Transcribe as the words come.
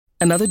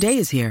Another day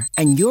is here,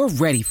 and you're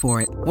ready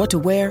for it. What to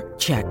wear?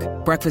 Check.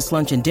 Breakfast,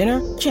 lunch, and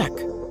dinner? Check.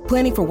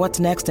 Planning for what's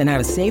next and how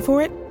to save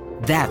for it?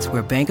 That's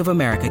where Bank of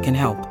America can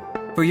help.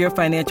 For your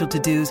financial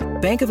to-dos,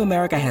 Bank of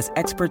America has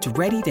experts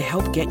ready to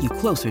help get you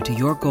closer to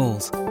your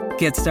goals.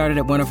 Get started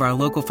at one of our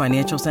local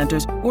financial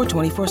centers or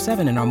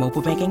 24/7 in our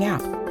mobile banking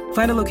app.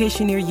 Find a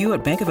location near you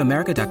at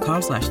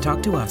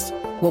bankofamerica.com/talktous.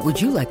 What would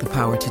you like the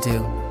power to do?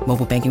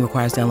 Mobile banking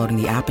requires downloading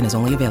the app and is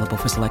only available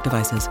for select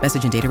devices.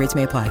 Message and data rates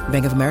may apply.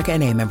 Bank of America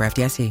N.A., member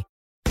FDIC.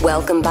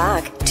 Welcome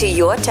back to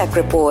Your Tech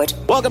Report.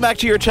 Welcome back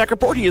to Your Tech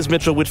Report. He is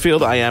Mitchell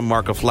Whitfield. I am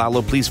Marco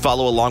Flalo. Please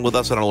follow along with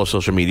us on all our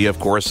social media, of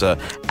course,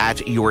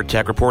 at Your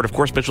Tech Report. Of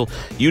course, Mitchell,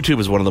 YouTube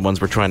is one of the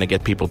ones we're trying to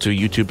get people to,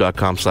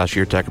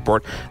 youtube.com/Your Tech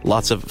Report.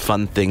 Lots of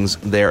fun things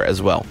there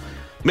as well.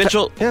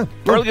 Mitchell,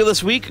 earlier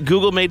this week,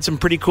 Google made some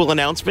pretty cool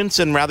announcements,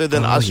 and rather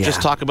than just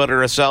talk about it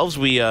ourselves,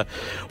 we're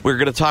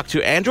going to talk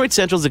to Android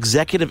Central's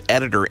executive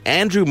editor,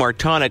 Andrew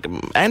Martonic.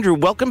 Andrew,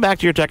 welcome back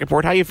to Your Tech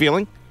Report. How are you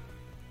feeling?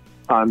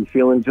 I'm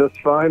feeling just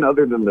fine,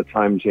 other than the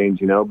time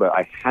change, but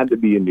I had to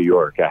be in New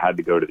York. I had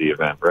to go to the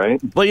event, right?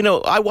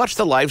 Well, I watched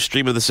the live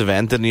stream of this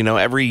event, and,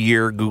 every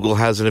year Google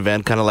has an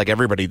event kind of like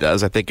everybody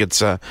does. I think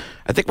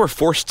we're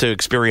forced to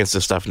experience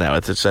this stuff now.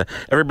 It's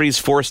everybody's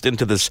forced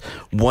into this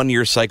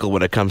one-year cycle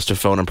when it comes to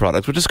phone and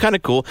products, which is kind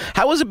of cool.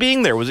 How was it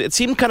being there? It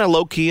seemed kind of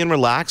low-key and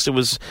relaxed. It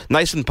was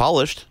nice and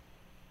polished.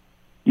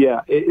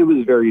 Yeah, it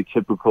was very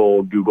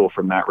typical Google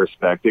from that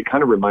respect. It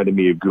kind of reminded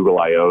me of Google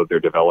I/O, their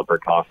developer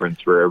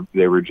conference, where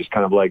they were just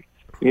kind of like,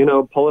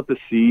 pull up a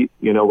seat,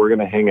 we're going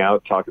to hang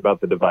out, talk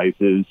about the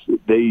devices.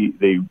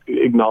 They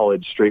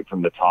acknowledged straight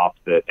from the top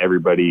that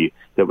everybody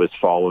that was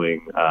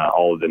following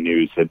all of the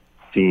news had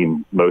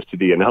seen most of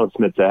the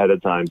announcements ahead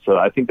of time. So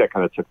I think that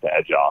kind of took the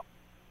edge off.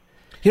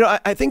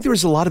 I think there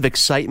was a lot of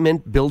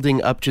excitement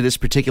building up to this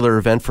particular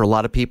event for a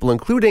lot of people,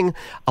 including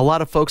a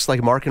lot of folks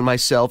like Mark and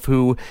myself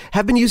who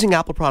have been using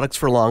Apple products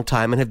for a long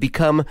time and have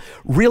become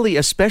really,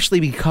 especially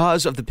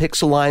because of the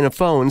Pixel line of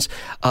phones,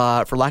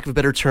 for lack of a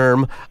better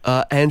term,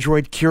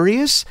 Android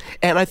curious.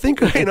 And I think,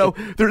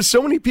 there's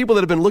so many people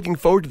that have been looking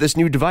forward to this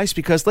new device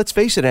because, let's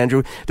face it,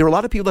 Andrew, there are a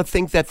lot of people that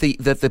think that the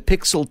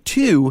Pixel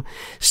 2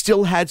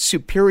 still had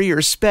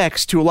superior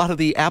specs to a lot of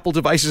the Apple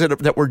devices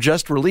that were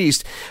just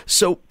released.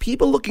 So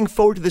people looking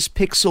forward to this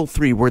Pixel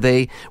 3, were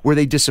they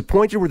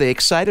disappointed? Were they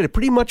excited? It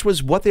pretty much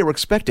was what they were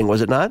expecting,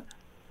 was it not?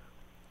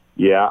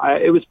 Yeah,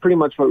 it was pretty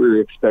much what we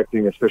were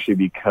expecting, especially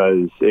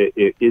because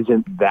it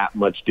isn't that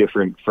much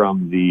different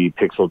from the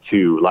Pixel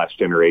 2 last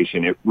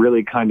generation. It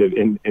really kind of,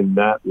 in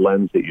that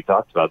lens that you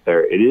talked about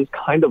there, it is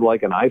kind of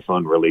like an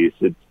iPhone release.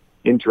 It's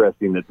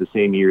interesting that the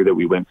same year that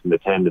we went from the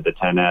 10 to the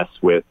 10S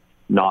with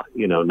not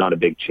a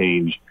big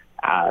change,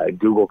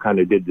 Google kind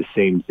of did the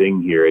same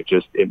thing here.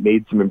 It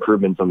made some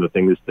improvements on the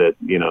things that,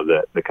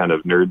 the kind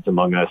of nerds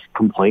among us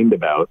complained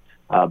about,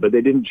 but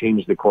they didn't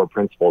change the core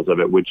principles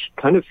of it, which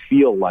kind of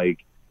feel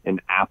like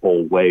an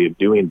Apple way of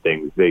doing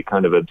things. They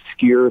kind of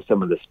obscure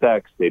some of the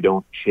specs. They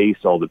don't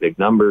chase all the big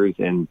numbers,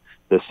 and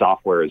the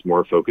software is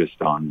more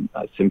focused on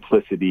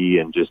simplicity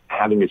and just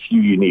having a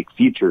few unique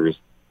features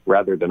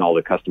rather than all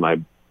the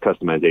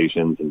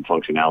customizations and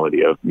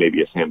functionality of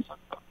maybe a Samsung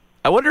phone.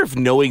 I wonder if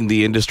knowing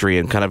the industry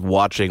and kind of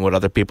watching what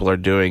other people are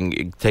doing,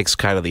 it takes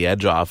kind of the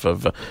edge off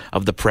of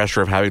the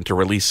pressure of having to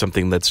release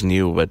something that's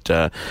new. But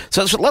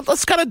so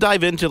let's kind of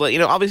dive into,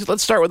 obviously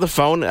let's start with the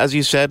phone. As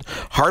you said,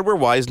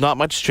 hardware-wise, not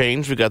much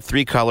change. We've got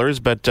 3 colors,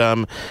 but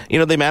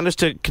they managed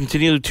to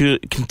continue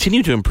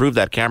to improve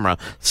that camera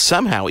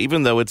somehow,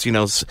 even though it's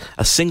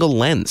a single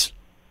lens.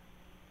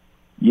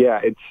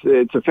 Yeah,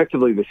 it's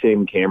effectively the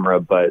same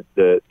camera, but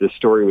the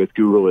story with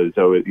Google is,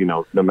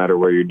 no matter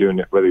where you're doing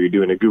it, whether you're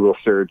doing a Google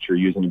search or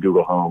using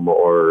Google Home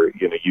or,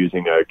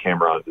 using a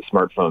camera on the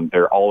smartphone,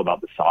 they're all about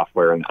the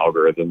software and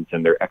algorithms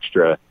and their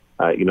extra,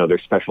 their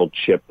special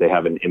chip. They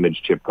have an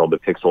image chip called the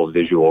Pixel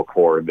Visual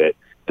Core that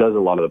does a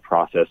lot of the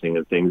processing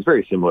of things,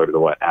 very similar to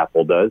what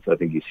Apple does. I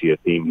think you see a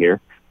theme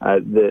here.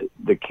 The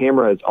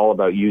camera is all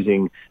about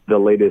using the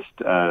latest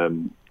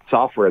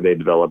software they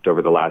developed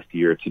over the last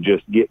year to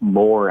just get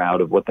more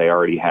out of what they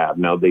already have.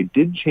 Now, they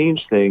did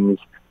change things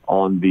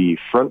on the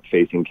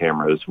front-facing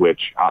cameras,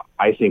 which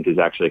I think is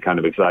actually kind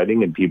of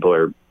exciting, and people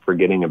are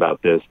forgetting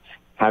about this.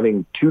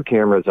 Having 2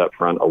 cameras up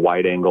front, a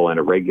wide angle and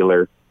a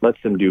regular,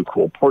 lets them do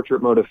cool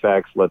portrait mode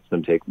effects, lets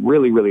them take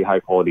really, really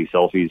high-quality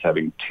selfies,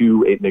 having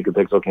 2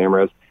 8-megapixel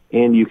cameras,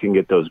 and you can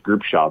get those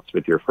group shots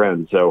with your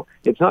friends. So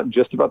it's not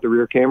just about the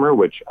rear camera,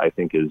 which I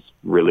think is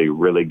really,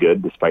 really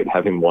good despite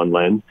having 1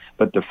 lens,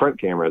 but the front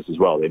cameras as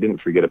well. They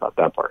didn't forget about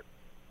that part.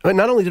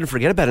 Not only didn't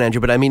forget about it,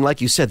 Andrew, but I mean, like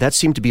you said, that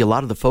seemed to be a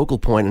lot of the focal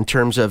point in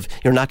terms of,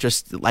 not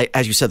just, like,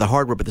 as you said, the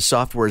hardware, but the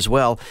software as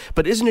well.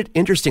 But isn't it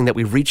interesting that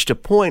we've reached a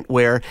point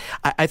where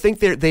I think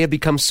they have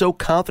become so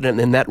confident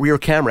in that rear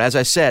camera? As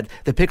I said,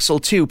 the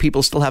Pixel 2,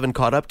 people still haven't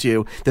caught up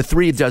to. The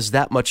 3 does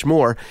that much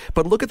more.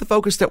 But look at the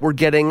focus that we're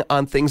getting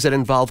on things that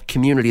involve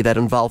community, that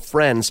involve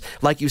friends.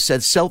 Like you said,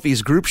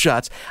 selfies, group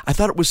shots. I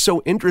thought it was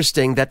so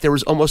interesting that there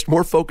was almost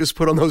more focus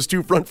put on those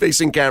 2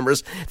 front-facing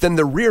cameras than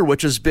the rear,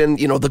 which has been,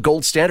 the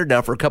gold standard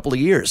now for a couple of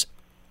years.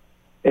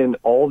 And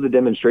all the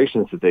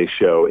demonstrations that they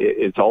show,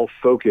 it's all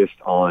focused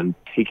on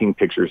taking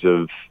pictures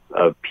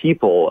of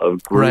people,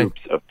 of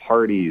groups, of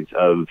parties,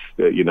 of,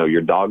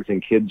 your dogs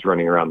and kids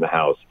running around the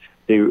house.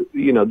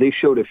 They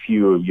showed a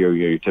few of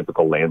your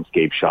typical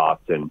landscape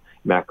shots and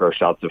macro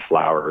shots of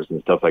flowers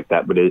and stuff like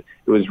that. But it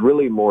was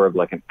really more of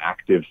like an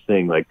active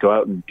thing, like go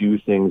out and do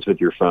things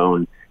with your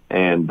phone.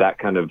 And that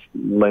kind of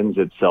lends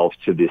itself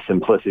to the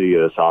simplicity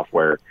of the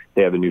software.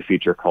 They have a new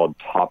feature called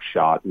Top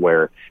Shot,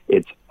 where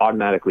it's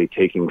automatically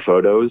taking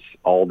photos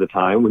all the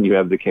time when you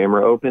have the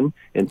camera open.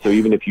 And so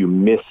even if you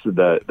miss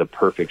the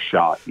perfect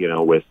shot,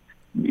 with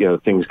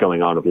things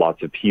going on with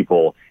lots of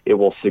people, it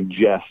will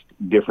suggest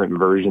different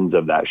versions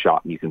of that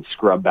shot, and you can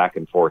scrub back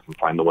and forth and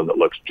find the one that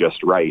looks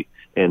just right.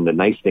 And the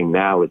nice thing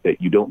now is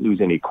that you don't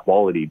lose any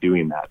quality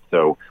doing that.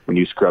 So when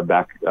you scrub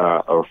back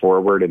or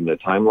forward in the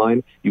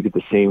timeline, you get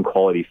the same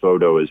quality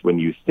photo as when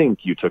you think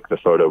you took the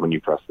photo when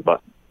you press the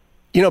button.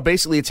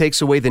 Basically it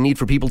takes away the need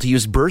for people to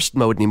use burst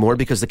mode anymore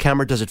because the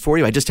camera does it for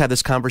you. I just had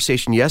this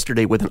conversation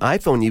yesterday with an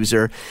iPhone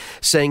user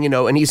saying,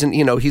 and he's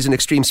an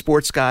extreme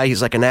sports guy.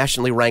 He's like a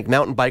nationally ranked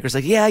mountain biker. He's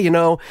like,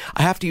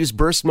 I have to use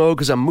burst mode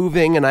because I'm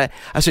moving. And I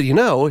said,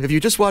 if you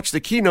just watch the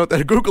keynote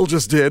that Google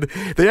just did,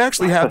 they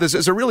actually have this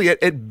as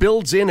it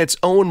builds in its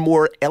own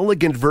more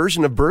elegant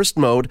version of burst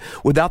mode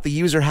without the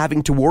user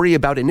having to worry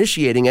about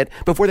initiating it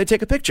before they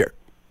take a picture.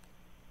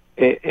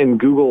 And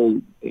Google,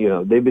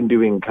 they've been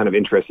doing kind of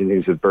interesting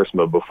things with burst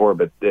mode before,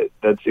 but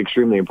that's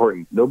extremely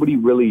important. Nobody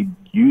really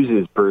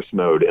uses burst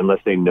mode unless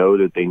they know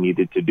that they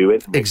needed to do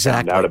it. And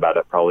exactly. They found out about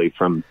it probably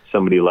from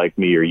somebody like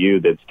me or you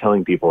that's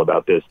telling people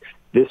about this.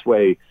 This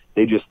way,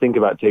 they just think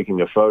about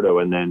taking a photo,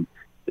 and then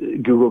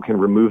Google can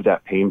remove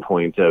that pain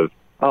point of,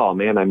 oh,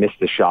 man, I missed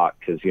the shot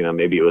because,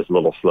 maybe it was a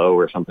little slow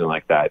or something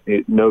like that.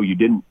 No, you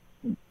didn't.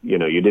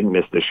 You didn't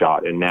miss the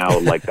shot. And now,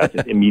 that's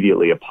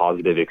immediately a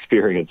positive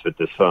experience with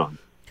this phone.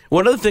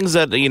 One of the things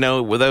that,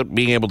 without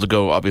being able to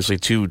go obviously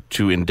too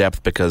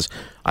in-depth, because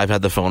I've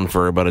had the phone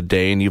for about a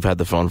day and you've had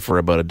the phone for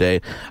about a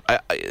day,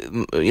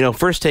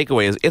 first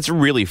takeaway is it's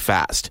really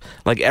fast.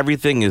 Like,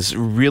 everything is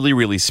really,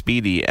 really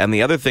speedy. And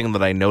the other thing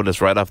that I noticed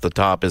right off the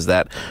top is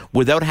that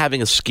without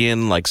having a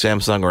skin like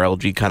Samsung or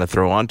LG kind of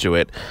throw onto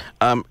it,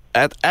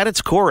 at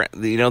its core,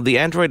 the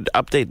Android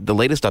update, the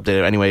latest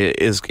update anyway,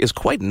 is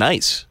quite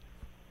nice.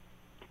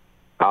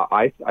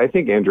 I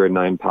think Android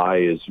 9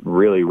 Pie is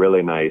really,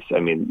 really nice. I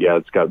mean,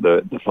 it's got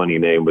the funny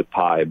name with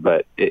Pie,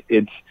 but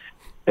it's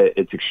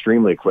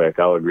extremely quick.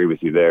 I'll agree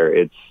with you there.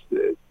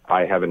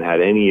 I haven't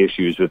had any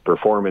issues with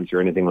performance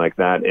or anything like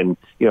that. And,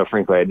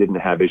 frankly, I didn't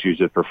have issues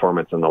with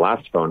performance on the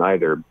last phone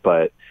either.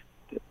 But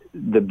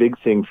the big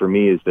thing for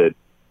me is that,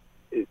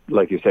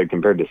 like you said,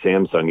 compared to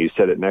Samsung, you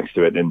set it next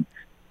to it, and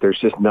there's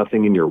just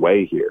nothing in your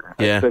way here,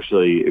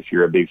 especially if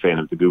you're a big fan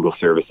of the Google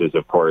services.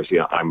 Of course,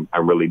 I'm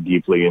really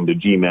deeply into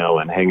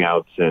Gmail and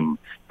Hangouts and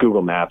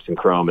Google Maps and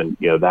Chrome, and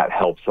that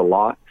helps a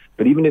lot.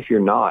 But even if you're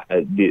not,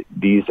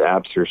 these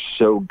apps are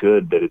so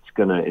good that it's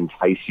going to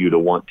entice you to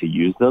want to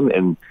use them.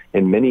 And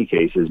in many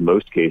cases,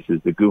 most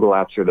cases, the Google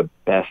apps are the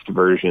best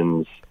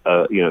versions,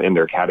 in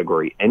their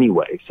category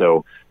anyway.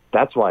 So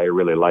that's why I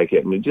really like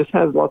it, and it just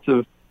has lots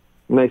of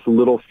nice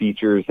little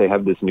features. They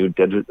have this new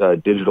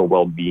digital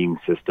well-being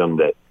system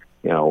that,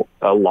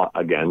 a lot,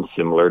 again,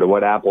 similar to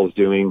what Apple's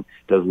doing,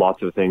 does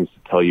lots of things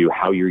to tell you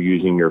how you're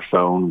using your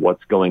phone,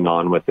 what's going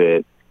on with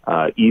it,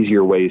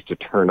 easier ways to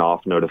turn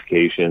off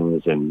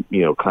notifications and,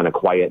 kind of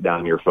quiet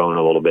down your phone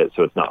a little bit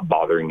so it's not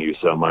bothering you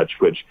so much,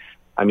 which,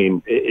 I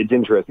mean, it's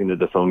interesting that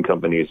the phone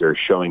companies are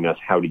showing us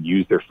how to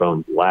use their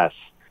phones less.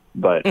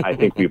 But I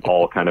think we've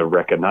all kind of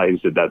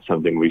recognized that that's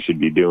something we should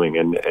be doing,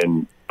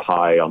 and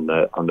Pi on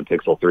the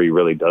Pixel 3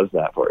 really does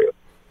that for you.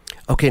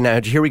 Okay,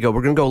 now here we go.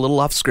 We're going to go a little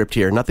off script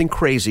here. Nothing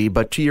crazy,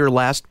 but to your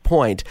last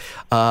point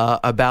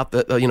about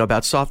the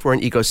about software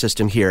and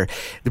ecosystem here,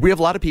 we have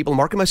a lot of people,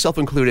 Mark and myself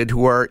included,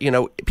 who are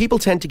people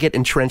tend to get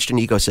entrenched in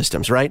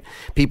ecosystems, right?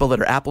 People that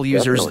are Apple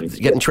users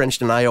get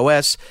entrenched in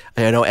iOS.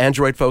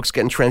 Android folks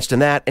get entrenched in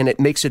that, and it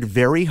makes it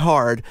very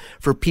hard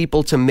for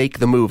people to make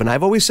the move. And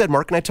I've always said,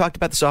 Mark and I talked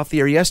about this off the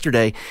air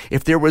yesterday.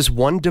 If there was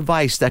one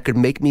device that could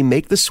make me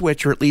make the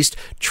switch, or at least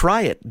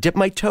try it, dip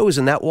my toes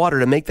in that water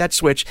to make that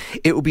switch,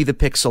 it would be the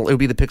Pixel. It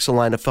would be the Pixel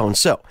line of phones.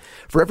 So,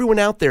 for everyone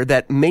out there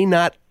that may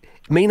not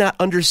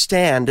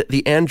understand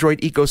the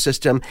Android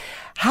ecosystem,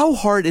 how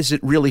hard is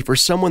it really for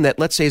someone that,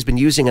 let's say, has been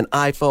using an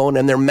iPhone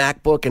and their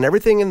MacBook and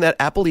everything in that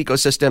Apple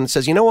ecosystem and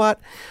says, you know what,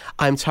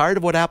 I'm tired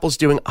of what Apple's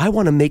doing, I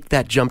want to make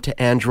that jump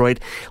to Android.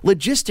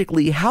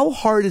 Logistically, how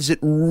hard is it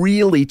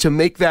really to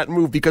make that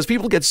move? Because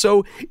people get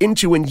so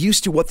into and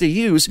used to what they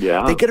use,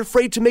 they get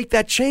afraid to make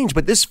that change.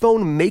 But this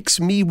phone makes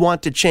me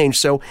want to change.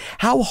 So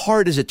how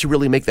hard is it to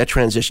really make that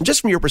transition,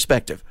 just from your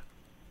perspective?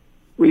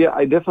 Well, yeah,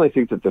 I definitely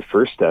think that the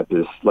first step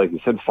is, like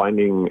you said,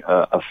 finding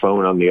a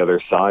phone on the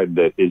other side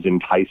that is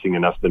enticing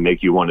enough to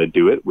make you want to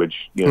do it, which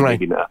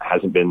maybe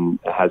hasn't been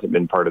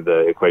part of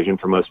the equation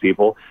for most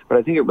people. But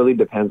I think it really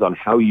depends on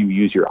how you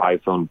use your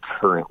iPhone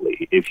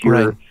currently. If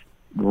you're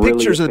really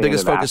pictures are the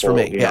biggest focus Apple,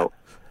 for me.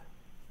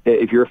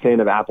 if you're a fan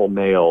of Apple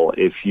Mail,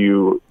 if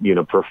you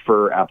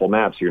prefer Apple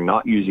Maps, you're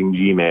not using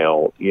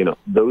Gmail,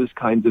 those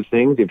kinds of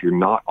things. If you're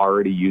not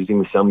already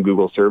using some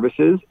Google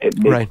services, it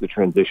makes the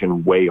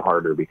transition way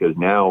harder because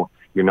now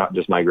you're not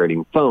just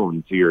migrating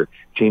phones. You're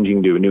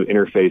changing to a new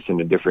interface and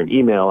a different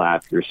email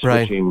app. You're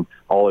switching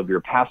all of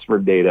your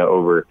password data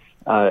over.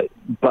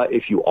 But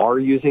if you are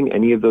using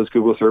any of those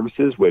Google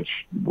services, which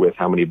with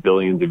how many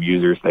billions of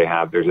users they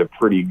have, there's a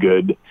pretty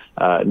good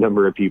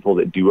number of people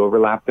that do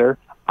overlap there.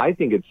 I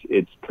think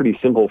it's pretty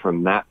simple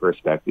from that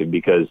perspective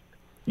because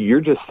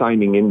you're just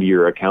signing into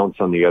your accounts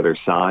on the other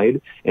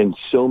side. And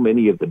so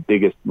many of the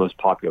biggest, most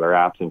popular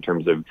apps in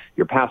terms of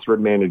your password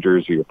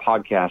managers or your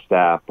podcast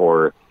app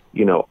or,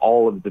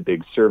 all of the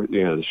big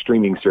the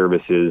streaming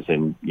services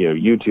and,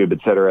 YouTube, et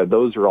cetera,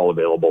 those are all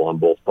available on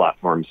both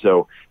platforms.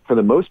 So for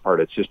the most part,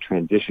 it's just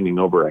transitioning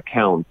over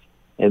accounts.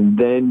 And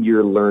then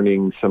you're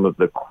learning some of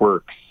the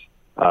quirks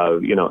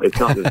of, it's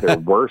not that they're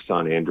worse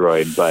on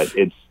Android, but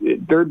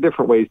there are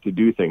different ways to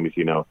do things.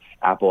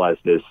 Apple has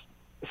this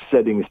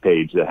settings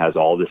page that has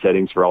all the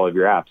settings for all of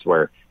your apps,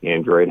 where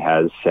Android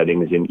has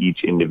settings in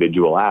each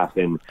individual app,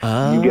 and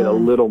you get a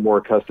little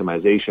more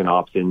customization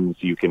options.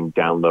 You can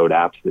download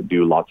apps that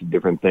do lots of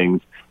different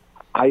things.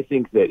 I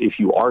think that if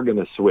you are going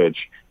to switch,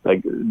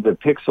 like the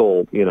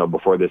Pixel,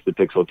 before this, the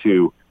Pixel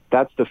 2,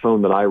 that's the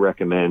phone that I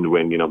recommend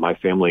when, my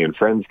family and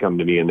friends come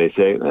to me and they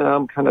say,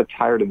 I'm kind of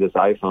tired of this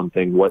iPhone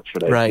thing. What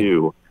should I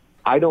do?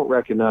 I don't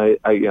recommend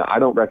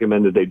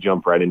that they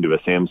jump right into a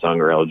Samsung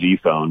or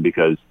LG phone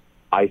because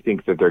I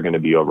think that they're going to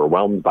be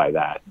overwhelmed by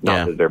that.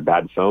 Not that they're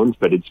bad phones,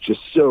 but it's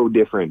just so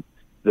different.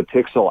 The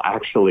Pixel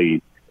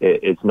actually,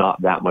 it's not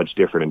that much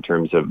different in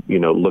terms of,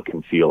 look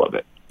and feel of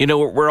it.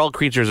 We're all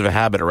creatures of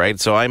habit, right?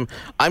 So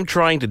I'm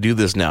trying to do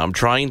this now. I'm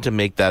trying to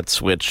make that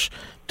switch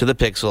to the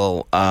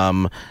Pixel,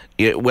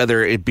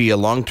 whether it be a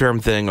long-term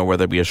thing or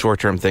whether it be a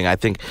short-term thing. I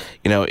think,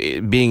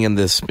 being in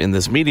this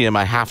medium,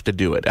 I have to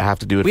do it. I have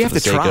to do it for the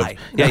sake of...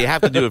 Yeah, you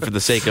have to do it for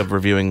the sake of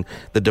reviewing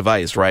the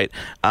device, right?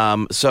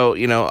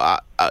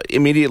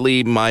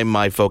 Immediately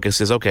my focus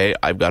is, okay,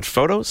 I've got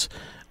photos,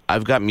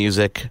 I've got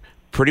music,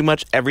 pretty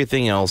much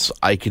everything else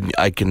I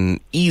can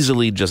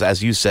easily just,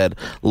 as you said,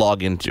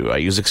 log into. I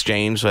use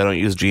Exchange, so I don't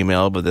use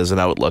Gmail, but there's an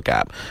Outlook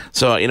app.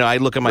 So, I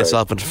look at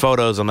myself in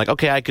Photos. I'm like,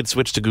 okay, I could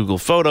switch to Google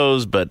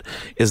Photos, but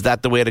is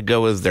that the way to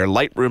go? Is there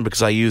Lightroom?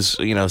 Because I use,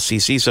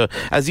 CC. So,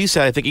 as you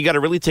said, I think you got to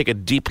really take a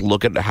deep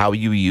look at how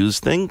you use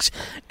things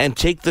and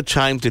take the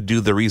time to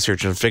do the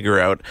research and figure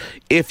out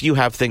if you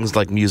have things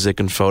like music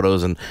and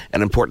photos and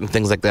important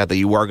things like that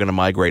you are going to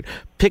migrate.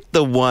 Pick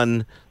the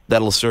one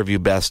that'll serve you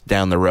best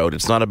down the road.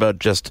 It's not about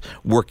just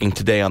working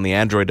today on the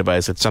Android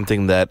device. It's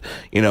something that,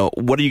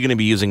 what are you going to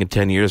be using in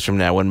 10 years from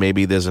now when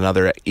maybe there's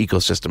another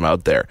ecosystem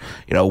out there?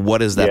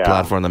 What is that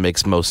platform that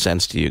makes most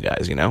sense to you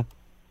guys,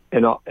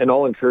 And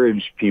I'll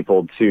encourage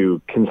people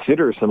to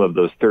consider some of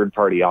those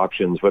third-party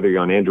options, whether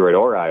you're on Android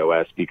or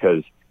iOS,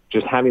 because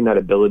just having that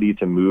ability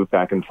to move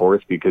back and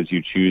forth because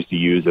you choose to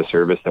use a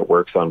service that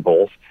works on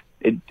both,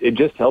 it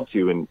just helps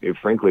you. And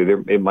frankly,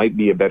 it might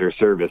be a better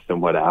service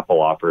than what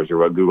Apple offers or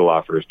what Google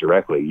offers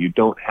directly. You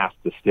don't have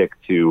to stick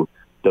to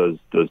those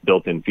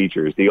built-in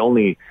features. The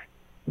only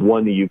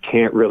one that you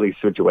can't really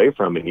switch away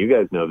from, and you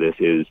guys know this,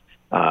 is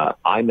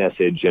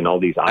iMessage and all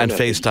these iMessage and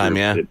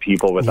FaceTime, that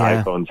people with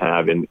iPhones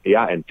have, and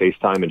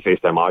FaceTime and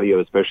FaceTime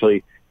audio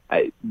especially.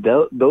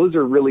 Those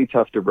are really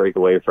tough to break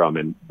away from,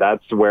 and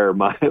that's where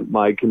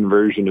my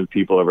conversion of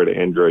people over to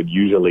Android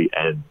usually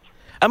ends.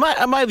 Am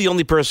I the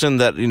only person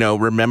that,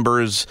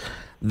 remembers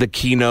the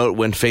keynote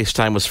when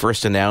FaceTime was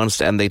first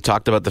announced and they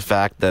talked about the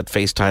fact that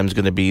FaceTime is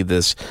going to be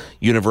this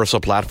universal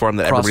platform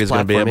that everybody's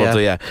going to be able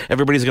to,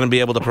 everybody's going to be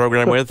able to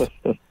program with?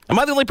 Am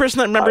I the only person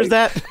that remembers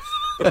that?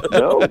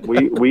 No,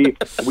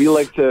 we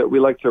like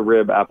to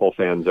rib Apple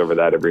fans over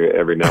that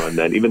every now and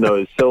then, even though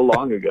it's so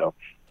long ago.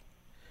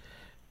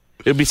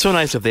 It would be so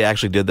nice if they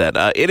actually did that.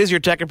 It is your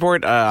Tech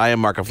Report. I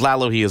am Marco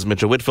Flallow. He is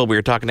Mitchell Whitfield. We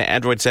are talking to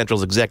Android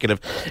Central's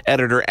executive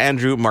editor,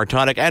 Andrew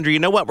Martonic. Andrew, you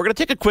know what? We're going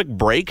to take a quick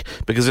break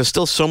because there's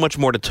still so much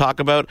more to talk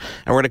about.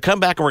 And we're going to come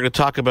back and we're going to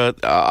talk about,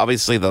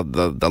 obviously, the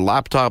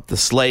laptop, the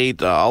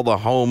slate, all the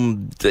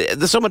home.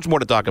 There's so much more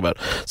to talk about.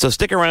 So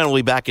stick around. We'll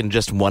be back in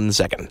just 1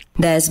 second.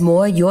 There's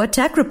more Your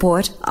Tech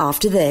Report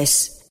after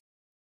this.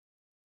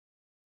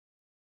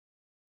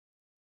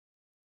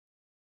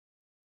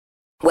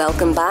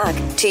 Welcome back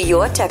to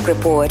Your Tech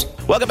Report.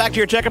 Welcome back to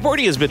Your Tech Report.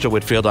 He is Mitchell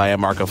Whitfield. I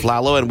am Marco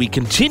Flallow, and we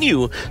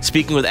continue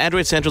speaking with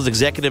Android Central's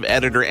executive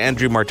editor,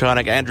 Andrew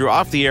Martonic. Andrew,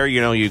 off the air,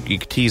 you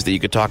teased that you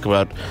could talk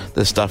about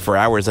this stuff for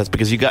hours. That's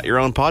because you got your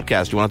own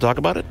podcast. You want to talk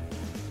about it?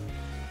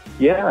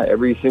 Yeah,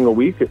 every single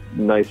week.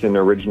 Nice and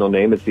original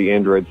name. It's the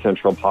Android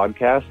Central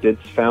Podcast.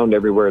 It's found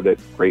everywhere that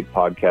great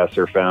podcasts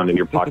are found in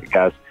your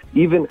podcast.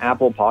 Even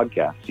Apple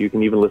Podcasts. You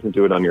can even listen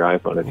to it on your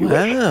iPhone if you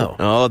wish.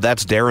 Oh,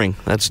 that's daring.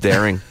 That's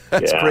daring.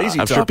 That's crazy.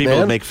 I'm sure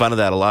people make fun of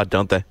that a lot,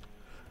 don't they?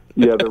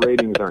 Yeah, the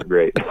ratings aren't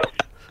great.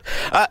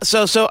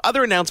 So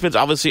other announcements,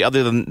 obviously,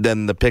 other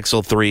than the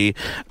Pixel 3.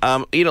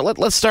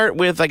 Let's start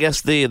with, I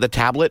guess, the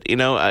tablet.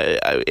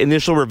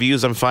 Initial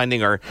reviews I'm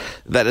finding are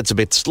that it's a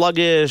bit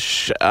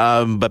sluggish,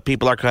 but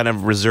people are kind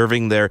of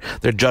reserving their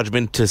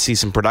judgment to see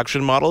some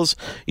production models.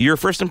 Your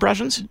first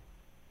impressions?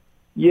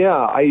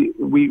 Yeah,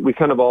 we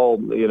kind of all,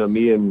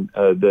 me and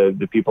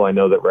the people I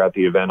know that were at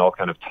the event all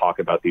kind of talk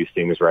about these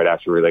things right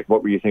after. We're like,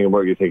 what were you thinking? What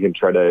were you thinking?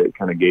 Try to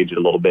kind of gauge it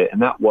a little bit.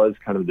 And that was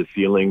kind of the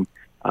feeling.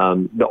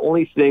 The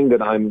only thing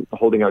that I'm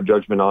holding out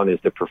judgment on is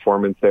the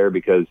performance there,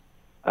 because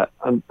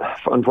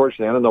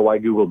unfortunately, I don't know why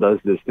Google does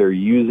this. They're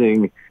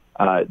using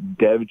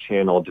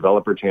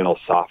developer channel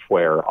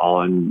software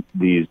on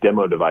these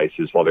demo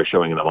devices while they're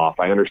showing them off.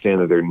 I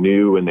understand that they're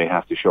new and they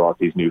have to show off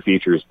these new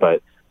features,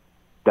 but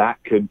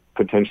that could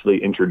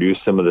potentially introduce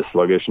some of the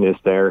sluggishness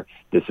there.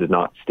 This is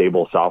not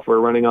stable software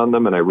running on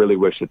them, and I really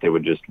wish that they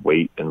would just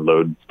wait and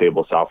load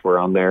stable software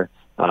on there.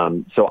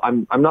 So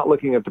I'm not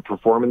looking at the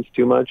performance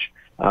too much,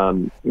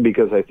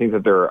 because I think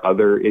that there are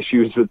other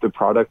issues with the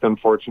product,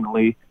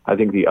 unfortunately. I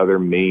think the other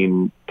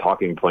main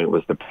talking point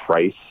was the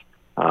price.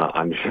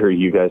 I'm sure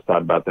you guys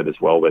thought about that as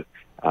well. With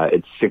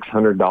it's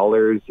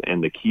 $600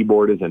 and the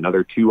keyboard is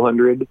another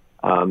 $200,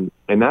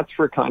 and that's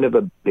for kind of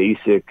a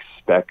basic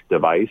spec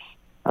device.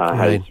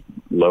 Has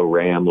low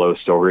RAM, low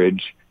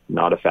storage,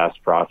 not a fast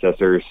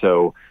processor.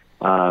 So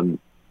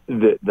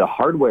the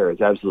hardware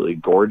is absolutely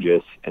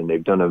gorgeous, and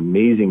they've done an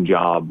amazing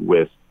job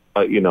with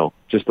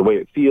just the way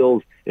it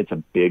feels. It's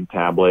a big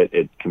tablet.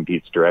 It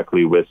competes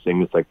directly with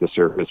things like the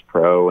Surface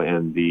Pro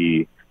and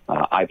the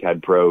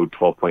iPad Pro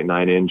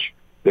 12.9 inch.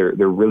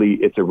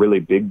 It's a really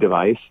big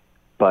device,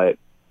 but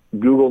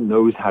Google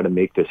knows how to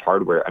make this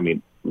hardware. I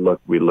mean,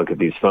 we look at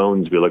these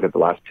phones, we look at the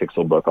last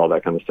Pixel book, all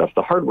that kind of stuff.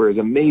 The hardware is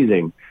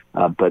amazing,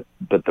 but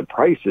the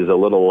price is a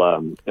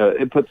little,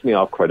 it puts me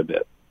off quite a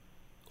bit.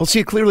 Well,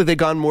 see, clearly they've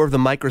gone more of the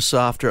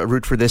Microsoft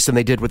route for this than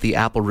they did with the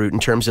Apple route in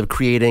terms of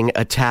creating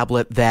a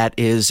tablet that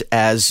is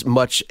as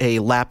much a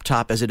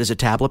laptop as it is a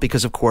tablet,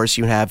 because, of course,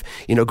 you have,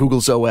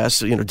 Google's OS,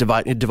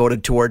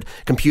 devoted toward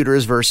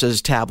computers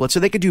versus tablets. So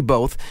they could do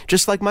both,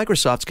 just like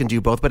Microsoft's can do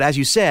both. But as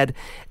you said,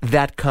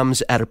 that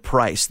comes at a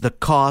price. The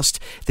cost,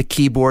 the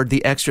keyboard,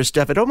 the extra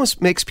stuff. It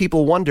almost makes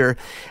people wonder.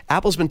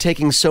 Apple's been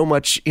taking so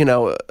much,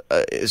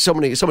 so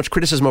much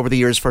criticism over the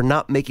years for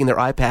not making their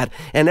iPad,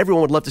 and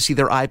everyone would love to see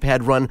their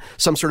iPad run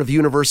some sort of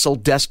universal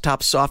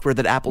desktop software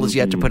that Apple has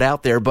yet to put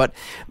out there. But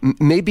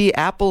maybe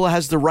Apple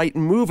has the right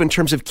move in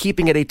terms of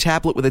keeping it a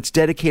tablet with its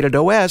dedicated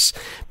OS,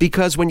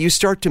 because when you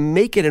start to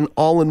make it an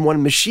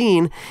all-in-one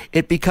machine,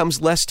 it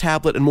becomes less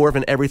tablet and more of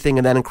an everything,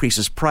 and that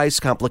increases price,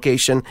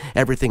 complication,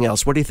 everything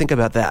else. What do you think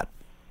about that?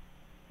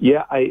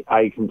 Yeah,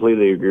 I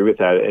completely agree with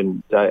that.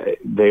 And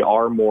they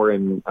are more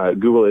in,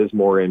 Google is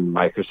more in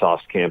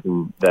Microsoft's camp,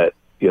 and that,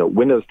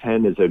 Windows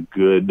 10 is a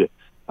good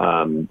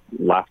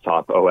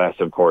laptop OS,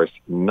 of course,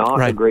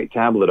 not a great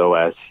tablet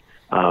OS.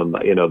 The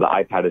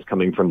iPad is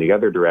coming from the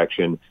other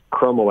direction.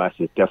 Chrome OS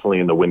is definitely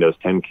in the Windows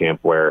 10 camp,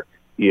 where,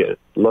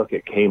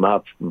 it came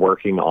up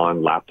working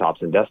on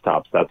laptops and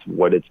desktops. That's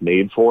what it's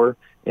made for.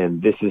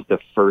 And this is the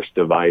first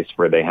device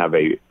where they have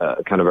a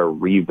kind of a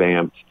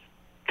revamped,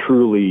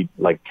 truly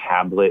like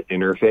tablet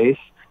interface.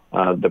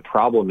 The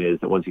problem is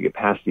that once you get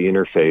past the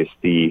interface,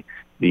 the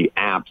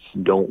apps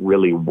don't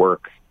really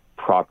work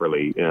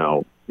properly.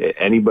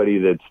 Anybody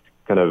that's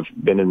kind of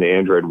been in the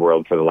Android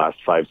world for the last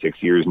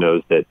 5-6 years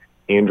knows that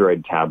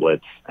Android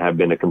tablets have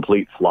been a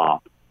complete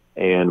flop.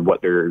 And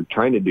what they're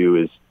trying to do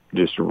is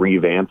just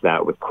revamp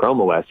that with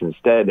Chrome OS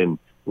instead and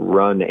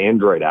run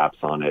Android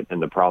apps on it. And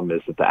the problem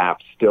is that the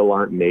apps still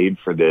aren't made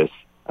for this.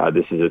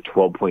 This is a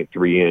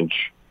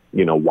 12.3-inch,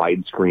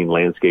 widescreen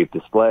landscape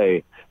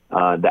display.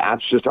 The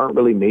apps just aren't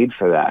really made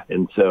for that.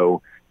 And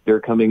so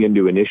they're coming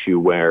into an issue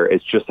where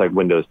it's just like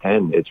Windows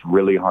 10. It's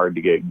really hard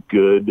to get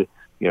good,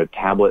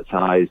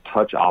 tablet-sized,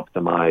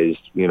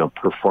 touch-optimized,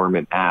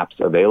 performant apps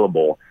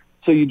available.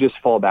 So you just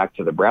fall back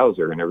to the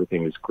browser, and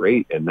everything is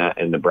great in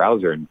the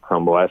browser. And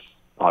Chrome OS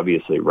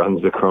obviously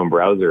runs the Chrome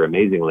browser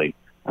amazingly.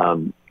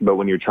 But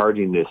when you're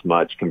charging this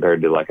much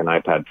compared to like an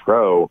iPad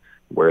Pro,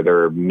 where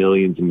there are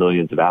millions and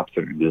millions of apps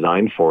that are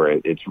designed for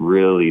it, it's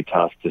really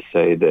tough to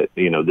say that,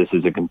 this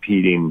is a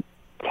competing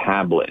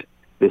tablet.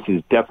 This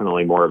is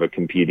definitely more of a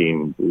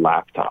competing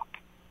laptop.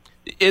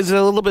 Is it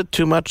a little bit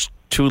too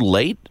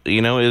late?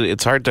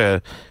 It's hard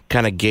to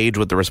kind of gauge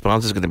what the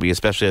response is going to be,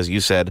 especially, as you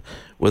said,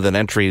 with an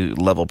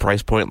entry-level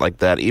price point like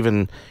that.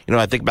 Even,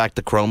 I think back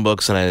to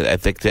Chromebooks, and I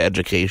think to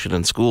education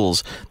and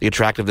schools, the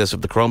attractiveness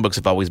of the Chromebooks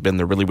have always been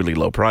the really, really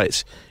low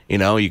price.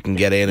 You can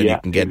get in and you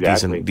can get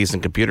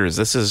decent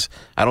computers.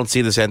 I don't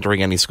see this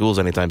entering any schools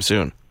anytime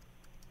soon.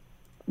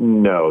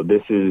 No,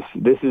 this is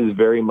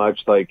very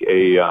much like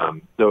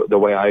the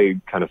way I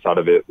kind of thought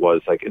of it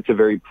was like it's a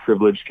very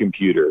privileged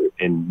computer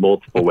in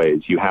multiple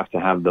ways. You have to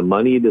have the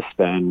money to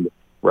spend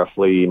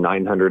roughly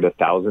 $900,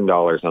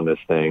 $1,000 on this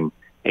thing,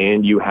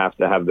 and you have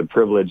to have the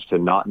privilege to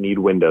not need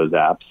Windows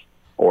apps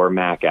or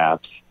Mac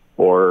apps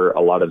or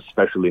a lot of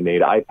specially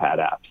made iPad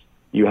apps.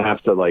 you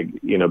have to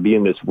be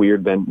in this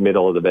weird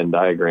middle of the Venn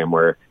diagram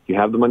where you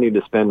have the money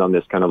to spend on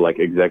this kind of like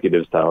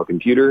executive style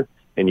computer,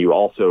 and you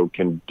also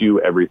can do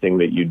everything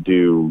that you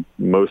do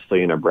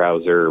mostly in a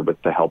browser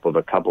with the help of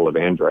a couple of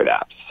Android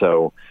apps.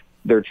 So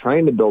they're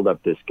trying to build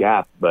up this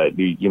gap, but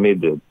you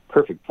made the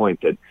perfect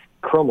point that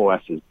Chrome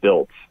OS is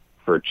built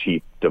for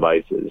cheap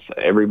devices.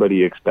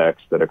 Everybody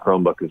expects that a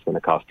Chromebook is going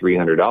to cost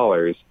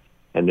 $300,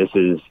 and this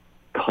is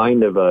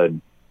kind of a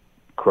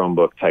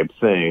Chromebook type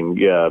thing,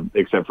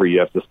 except for you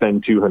have to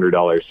spend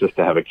 $200 just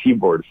to have a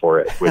keyboard for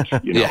it, which,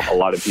 a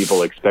lot of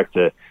people expect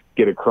to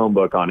get a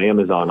Chromebook on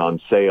Amazon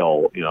on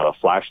sale, a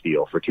flash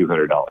deal for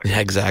 $200. Yeah,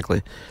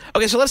 exactly.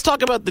 Okay, so let's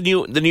talk about the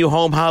new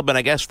Home Hub and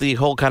I guess the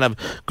whole kind of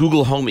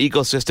Google Home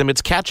ecosystem.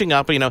 It's catching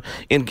up.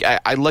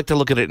 I like to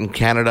look at it in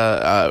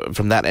Canada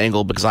from that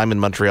angle because I'm in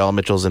Montreal,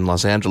 Mitchell's in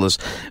Los Angeles.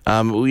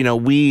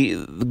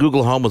 The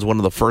Google Home was one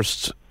of the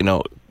first,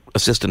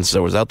 assistance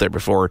that was out there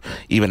before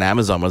even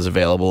Amazon was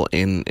available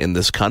in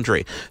this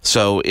country.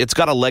 So it's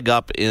got a leg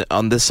up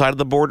on this side of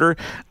the border.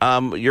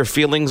 Your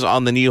feelings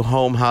on the new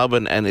Home Hub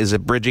and is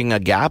it bridging a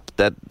gap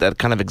that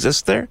kind of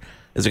exists there?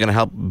 Is it going to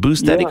help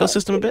boost that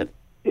ecosystem a bit?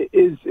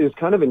 It is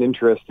kind of an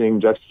interesting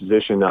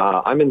juxtaposition.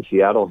 I'm in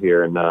Seattle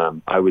here, and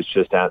I was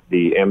just at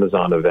the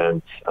Amazon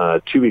event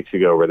 2 weeks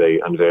ago where they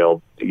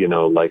unveiled,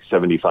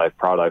 75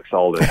 products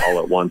all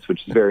at once,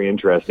 which is very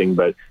interesting.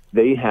 But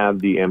they have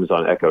the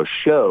Amazon Echo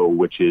Show,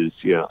 which is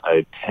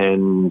a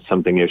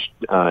 10-something-ish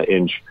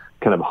inch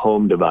kind of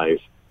home device.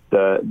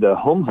 The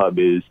Home Hub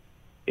is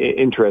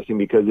interesting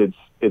because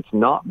it's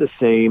not the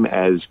same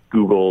as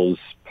Google's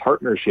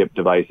partnership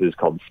devices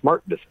called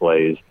smart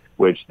displays,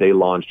 which they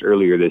launched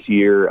earlier this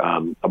year.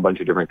 A bunch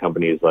of different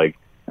companies like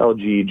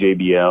LG,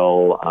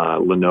 JBL,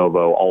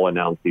 Lenovo all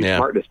announced these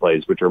smart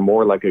displays, which are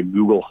more like a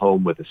Google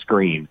Home with a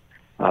screen.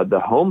 The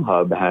Home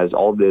Hub has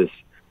all this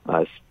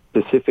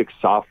specific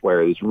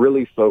software that's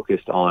really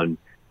focused on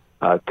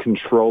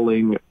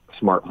controlling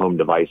smart home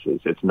devices.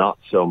 It's not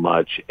so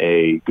much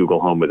a Google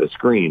Home with a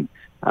screen.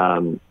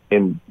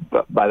 And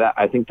by that,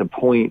 I think the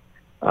point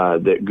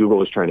that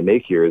Google is trying to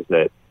make here is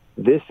that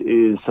this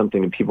is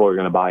something that people are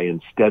going to buy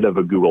instead of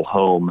a Google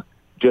Home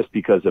just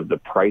because of the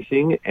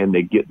pricing, and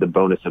they get the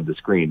bonus of the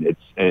screen.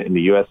 It's in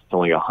the U.S. it's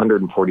only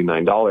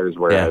 $149,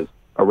 whereas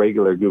a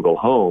regular Google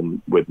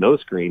Home with no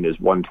screen is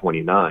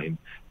 $129.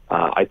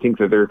 I think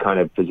that they're kind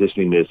of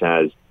positioning this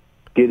as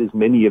get as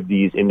many of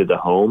these into the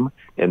home,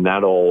 and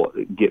that'll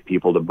get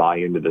people to buy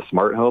into the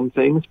smart home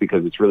things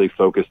because it's really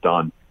focused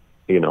on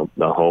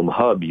the Home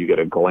Hub. You get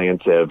a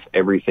glance of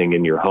everything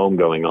in your home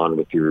going on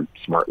with your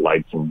smart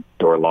lights and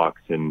door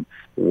locks and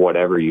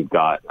whatever you've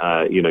got,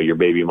 your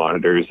baby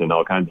monitors and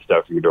all kinds of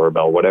stuff, your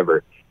doorbell,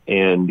 whatever.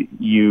 And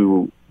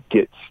you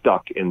get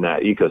stuck in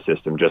that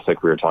ecosystem, just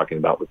like we were talking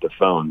about with the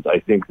phones. I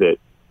think that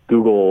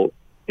Google,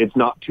 it's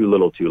not too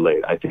little too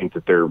late. I think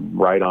that they're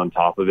right on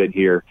top of it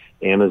here.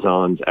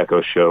 Amazon's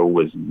Echo Show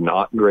was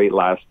not great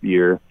last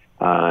year.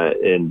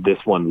 And this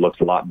one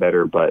looks a lot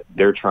better, but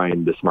they're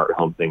trying the smart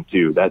home thing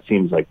too. That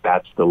seems like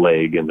that's the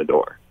leg in the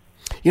door.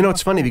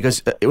 It's funny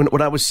because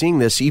when I was seeing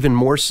this, even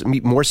more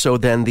so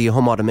than the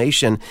home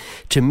automation,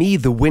 to me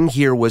the win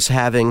here was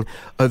having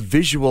a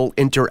visual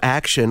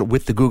interaction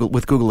with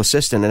Google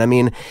Assistant, and I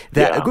mean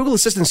that Google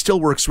Assistant still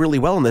works really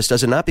well in this,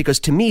 does it not? Because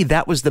to me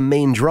that was the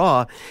main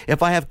draw.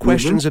 If I have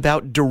questions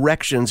about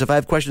directions, if I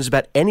have questions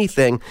about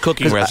anything,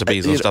 cooking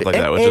recipes and stuff like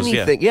that,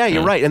 anything,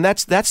 you're right, and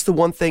that's the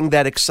one thing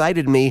that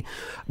excited me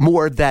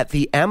more that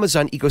the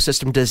Amazon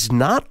ecosystem does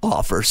not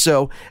offer.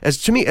 So, as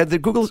to me, the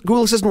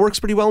Google Assistant works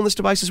pretty well in this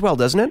device as well,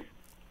 doesn't it?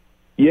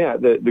 Yeah,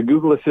 the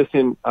Google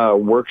Assistant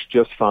works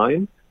just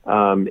fine.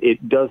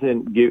 It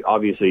doesn't give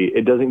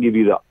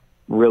you the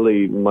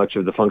really much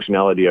of the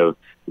functionality of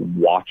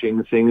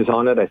watching things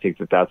on it. I think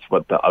that's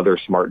what the other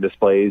smart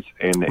displays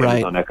and the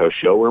Amazon Echo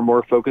Show are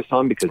more focused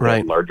on because they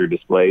have larger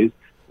displays.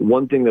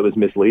 One thing that was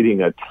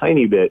misleading a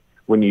tiny bit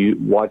when you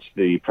watch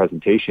the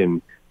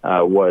presentation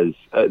was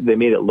they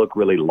made it look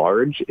really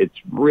large. It's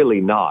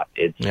really not.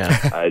 It's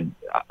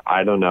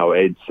I don't know.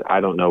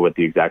 I don't know what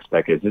the exact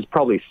spec is. It's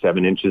probably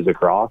 7 inches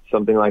across,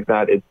 something like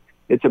that.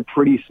 It's a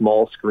pretty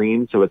small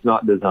screen, so it's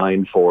not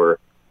designed for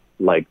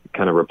like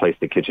kind of replace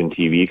the kitchen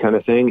TV kind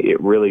of thing. It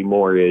really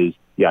more is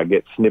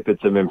get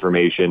snippets of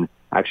information,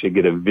 actually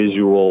get a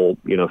visual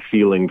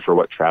feeling for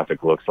what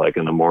traffic looks like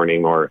in the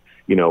morning, or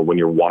when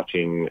you're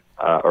watching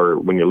or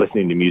when you're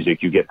listening to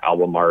music, you get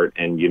album art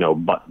and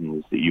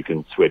buttons that you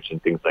can switch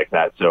and things like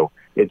that. So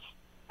it's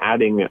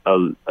adding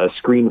a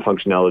screen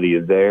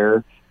functionality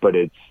there, but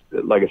it's,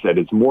 like I said,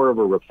 it's more of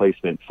a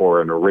replacement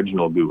for an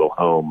original Google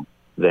Home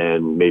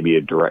than maybe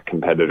a direct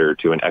competitor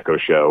to an Echo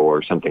Show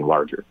or something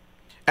larger.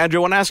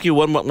 Andrew, I want to ask you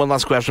one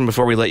last question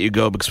before we let you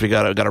go, because we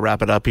got to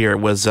wrap it up here.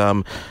 Was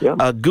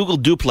Google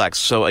Duplex?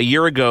 So a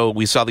year ago,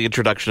 we saw the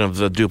introduction of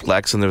the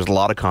Duplex, and there's a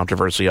lot of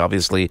controversy,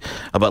 obviously,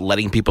 about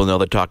letting people know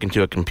they're talking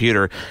to a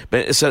computer.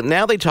 But so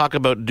now they talk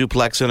about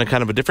Duplex in a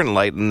kind of a different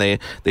light, and they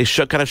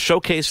kind of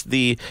showcased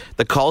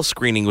the call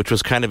screening, which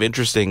was kind of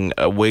interesting,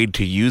 a way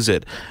to use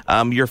it.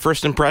 Your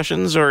first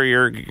impressions or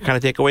your kind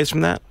of takeaways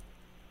from that?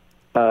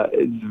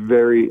 It's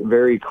very,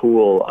 very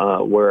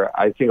cool, where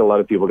I think a lot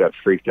of people got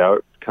freaked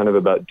out kind of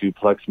about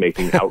Duplex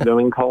making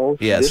outgoing calls.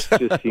 Yes, this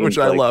just seems which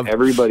I love.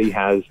 Everybody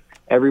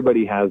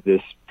has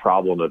this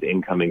problem of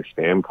incoming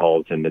spam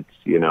calls, and it's,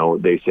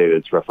 they say that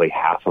it's roughly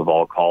half of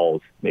all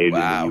calls made in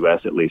the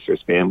U.S. at least are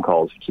spam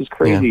calls, which is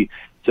crazy. Yeah.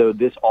 So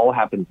this all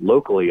happens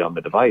locally on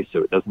the device, so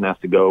it doesn't have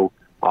to go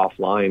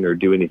offline or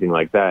do anything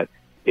like that.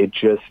 It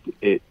just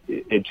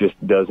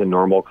does a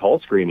normal call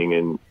screening,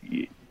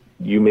 and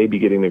you may be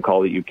getting the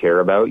call that you care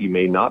about. You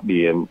may not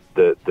be, and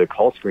the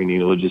call screening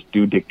will just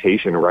do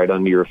dictation right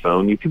onto your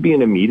phone. You could be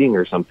in a meeting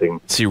or something.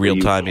 See real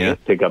time, yeah.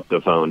 Pick up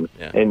the phone,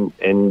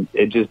 and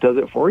it just does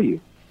it for you.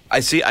 I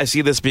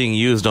see this being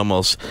used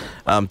almost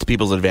to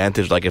people's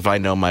advantage. Like if I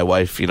know my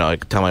wife, I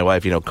can tell my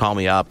wife, call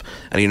me up,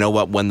 and you know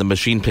what? When the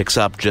machine picks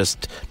up,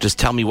 just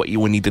tell me what you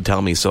would need to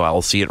tell me, so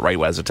I'll see it right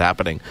as it's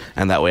happening,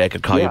 and that way I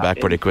could call you back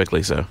pretty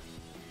quickly. So.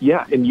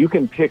 Yeah, and you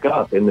can pick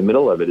up in the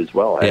middle of it as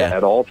well. Yeah.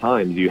 At all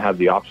times, you have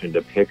the option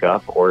to pick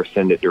up or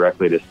send it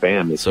directly to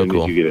spam as soon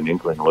as you get an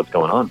inkling of what's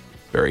going on.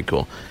 Very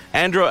cool.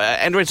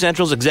 Android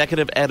Central's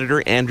executive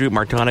editor, Andrew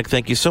Martonic,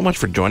 thank you so much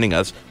for joining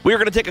us. We are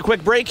going to take a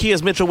quick break. He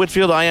is Mitchell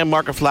Whitfield. I am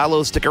Mark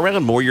Aflalo. Stick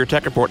around. More Your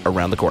Tech Report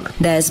around the corner.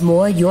 There's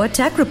more Your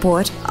Tech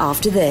Report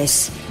after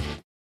this.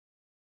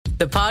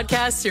 The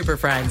Podcast Super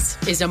Friends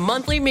is a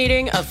monthly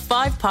meeting of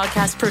 5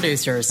 podcast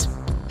producers.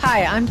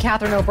 Hi, I'm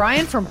Catherine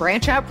O'Brien from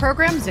Branch Out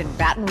Programs in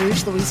Baton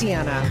Rouge,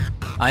 Louisiana.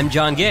 I'm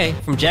John Gay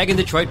from Jag and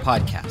Detroit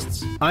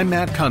Podcasts. I'm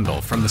Matt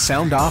Kundle from the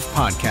Sound Off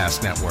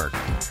Podcast Network.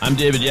 I'm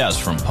David Yaz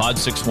from Pod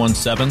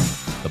 617,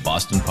 the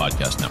Boston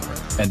Podcast Network.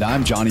 And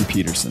I'm Johnny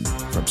Peterson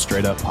from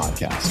Straight Up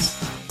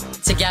Podcasts.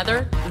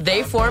 Together,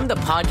 they form the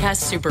Podcast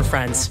Super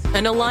Friends,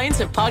 an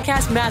alliance of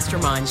podcast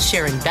masterminds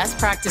sharing best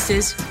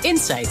practices,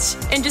 insights,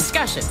 and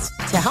discussions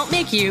to help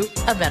make you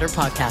a better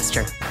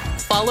podcaster.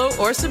 Follow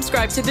or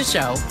subscribe to the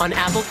show on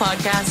Apple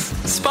Podcasts,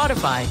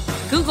 Spotify,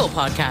 Google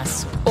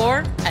Podcasts, or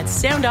at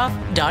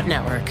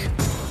soundoff.network.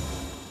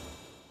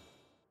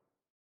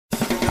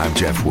 I'm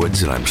Jeff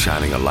Woods, and I'm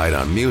shining a light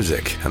on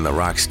music and the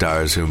rock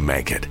stars who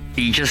make it.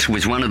 He just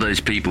was one of those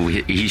people,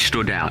 he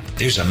stood out.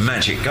 He was a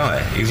magic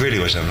guy. He really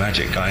was a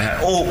magic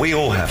guy. We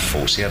all have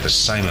faults. He had the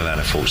same amount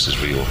of faults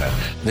as we all had.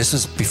 This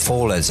was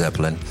before Led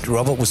Zeppelin.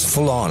 Robert was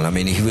full on. I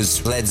mean, he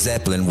was Led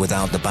Zeppelin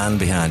without the band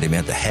behind him. He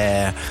had the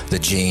hair, the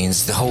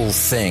jeans, the whole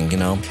thing,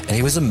 and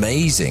he was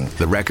amazing.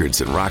 The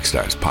Records and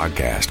Rockstars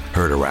podcast,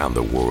 heard around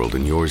the world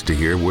and yours to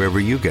hear wherever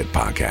you get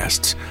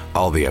podcasts.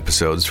 All the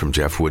episodes from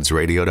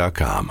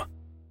JeffWoodsRadio.com.